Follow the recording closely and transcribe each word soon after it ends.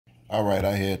All right,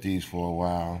 I had these for a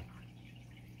while.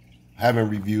 Haven't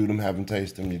reviewed them, haven't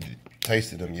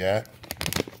tasted them yet.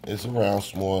 It's around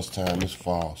s'mores time. It's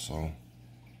fall, so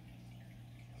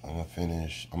I'm gonna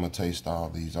finish. I'm gonna taste all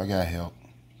these. I got help,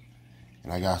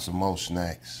 and I got some more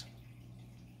snacks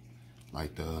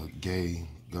like the gay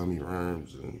gummy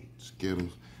worms and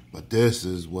Skittles. But this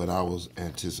is what I was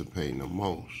anticipating the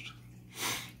most.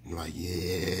 I'm like,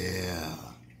 yeah,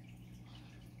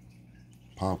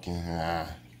 pumpkin high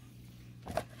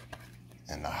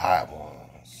and the hot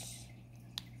ones.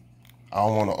 I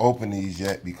don't want to open these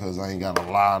yet because I ain't got a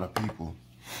lot of people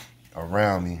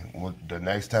around me. The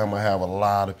next time I have a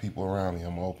lot of people around me,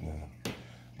 I'm opening them.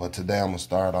 But today I'm gonna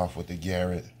start off with the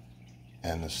Garrett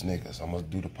and the Snickers. I'm gonna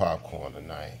do the popcorn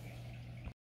tonight.